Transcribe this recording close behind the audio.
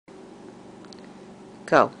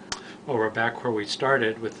Go. Well, we're back where we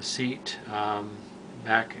started with the seat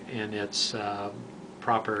back in its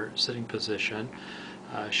proper sitting position,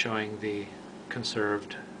 showing the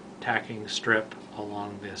conserved tacking strip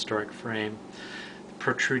along the historic frame.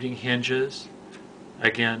 Protruding hinges,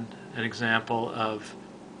 again, an example of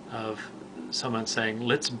someone saying,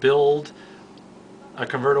 let's build a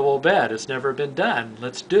convertible bed. It's never been done.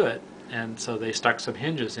 Let's do it. And so they stuck some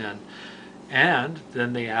hinges in. And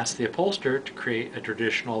then they asked the upholsterer to create a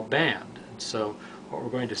traditional band. And so what we're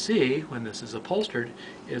going to see when this is upholstered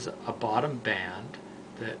is a bottom band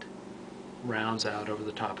that rounds out over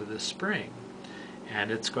the top of this spring.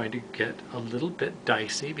 And it's going to get a little bit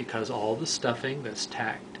dicey because all the stuffing that's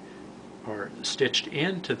tacked or stitched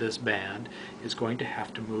into this band is going to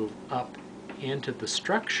have to move up into the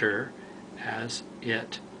structure as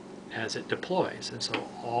it deploys. And so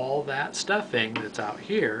all that stuffing that's out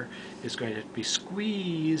here is going to be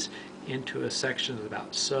squeezed into a section that's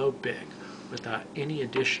about so big without any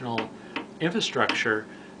additional infrastructure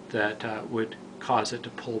that would cause it to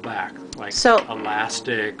pull back, like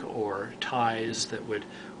elastic or ties that would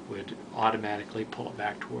automatically pull it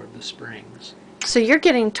back toward the springs. So you're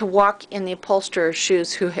getting to walk in the upholsterer's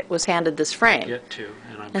shoes who was handed this frame. I get to,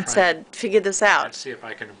 and I'm and trying said, figure this out. to see if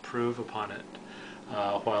I can improve upon it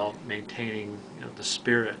while maintaining, you know, the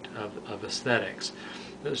spirit of aesthetics.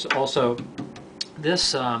 There's also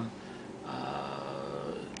this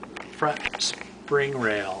front spring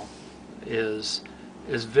rail is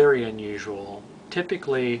very unusual.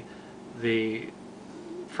 Typically, the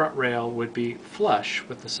front rail would be flush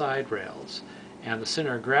with the side rails, and the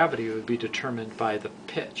center of gravity would be determined by the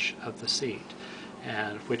pitch of the seat,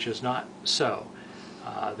 and which is not so.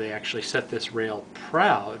 They actually set this rail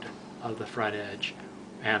proud of the front edge,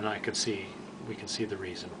 and we can see the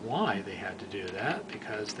reason why they had to do that,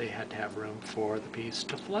 because they had to have room for the piece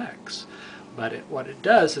to flex. But what it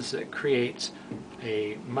does is it creates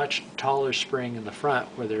a much taller spring in the front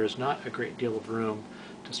where there is not a great deal of room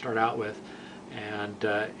to start out with, and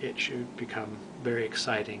it should become very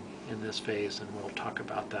exciting in this phase, and we'll talk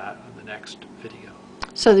about that on the next video.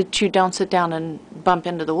 So that you don't sit down and bump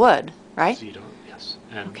into the wood, right? So you don't, yes,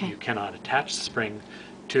 and okay. You cannot attach the spring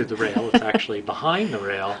to the rail. It's actually behind the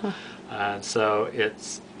rail, and so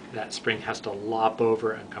that spring has to lop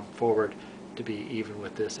over and come forward to be even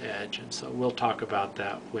with this edge, and so we'll talk about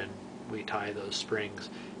that when we tie those springs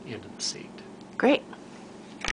into the seat. Great.